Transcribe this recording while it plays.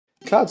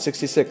Cloud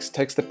 66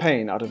 takes the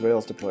pain out of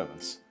Rails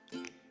deployments.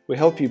 We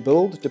help you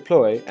build,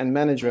 deploy, and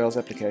manage Rails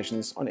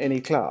applications on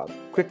any cloud,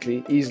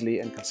 quickly,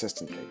 easily, and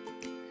consistently.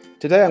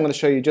 Today I'm going to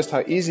show you just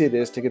how easy it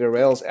is to get a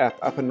Rails app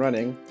up and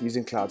running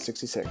using Cloud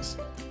 66.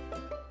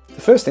 The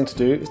first thing to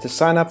do is to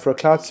sign up for a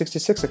Cloud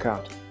 66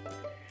 account.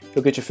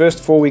 You'll get your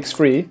first 4 weeks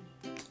free,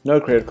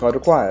 no credit card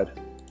required.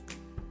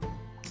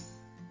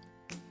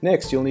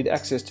 Next, you'll need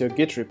access to a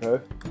Git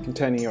repo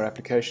containing your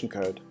application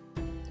code.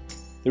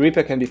 The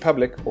repo can be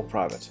public or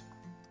private.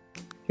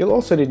 You'll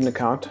also need an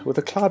account with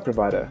a cloud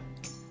provider,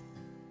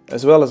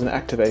 as well as an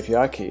active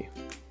API key.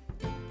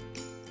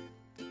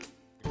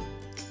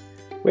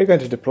 We're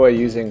going to deploy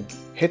using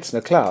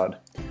Hetzner Cloud,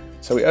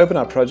 so we open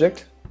our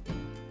project,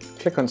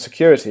 click on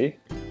Security,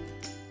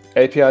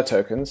 API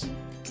Tokens,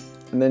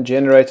 and then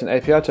generate an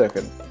API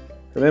token.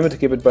 Remember to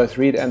give it both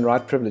read and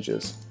write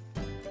privileges.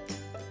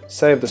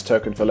 Save this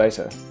token for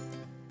later.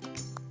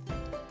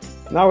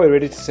 Now we're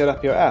ready to set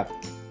up your app.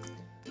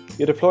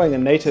 You're deploying a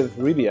native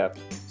Ruby app,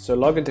 so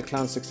log into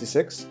Cloud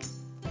 66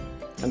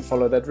 and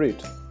follow that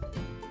route.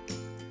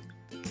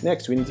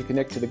 Next, we need to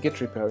connect to the Git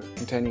repo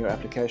containing your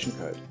application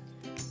code.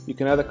 You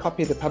can either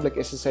copy the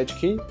public SSH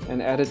key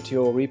and add it to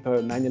your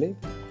repo manually,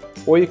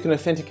 or you can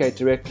authenticate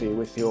directly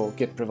with your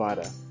Git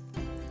provider.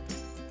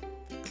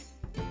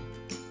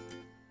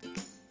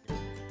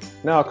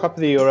 Now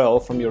copy the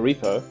URL from your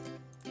repo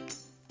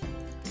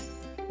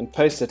and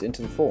paste it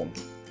into the form.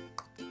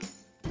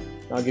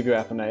 Now give your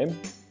app a name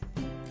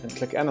and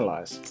click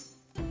Analyze.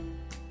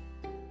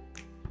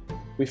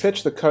 We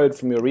fetch the code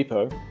from your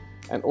repo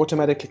and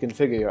automatically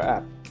configure your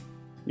app.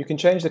 You can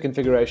change the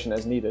configuration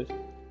as needed.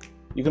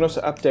 You can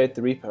also update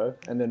the repo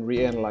and then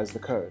reanalyze the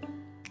code.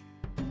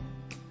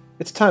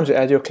 It's time to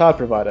add your cloud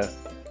provider.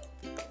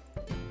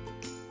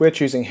 We're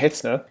choosing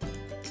Hetzner.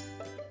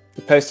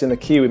 We paste in the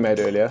key we made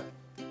earlier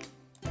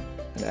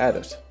and add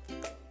it.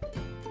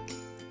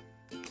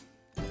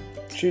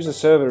 Choose a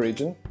server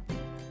region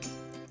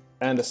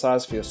and a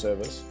size for your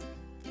servers.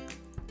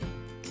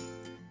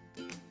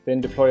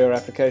 Then deploy your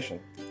application.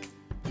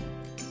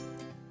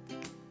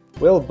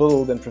 We'll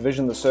build and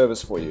provision the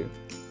servers for you.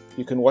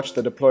 You can watch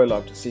the deploy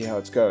log to see how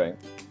it's going.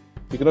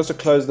 You can also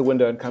close the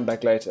window and come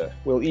back later.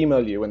 We'll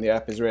email you when the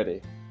app is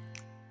ready.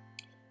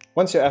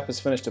 Once your app is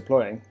finished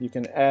deploying, you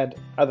can add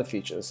other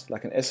features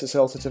like an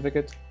SSL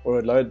certificate or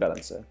a load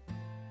balancer.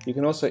 You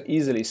can also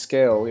easily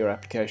scale your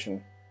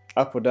application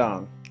up or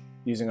down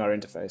using our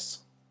interface.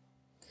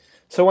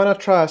 So why not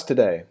try us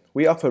today?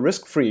 We offer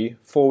risk-free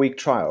 4-week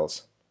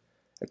trials.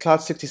 At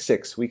Cloud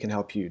 66, we can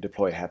help you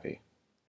deploy happy.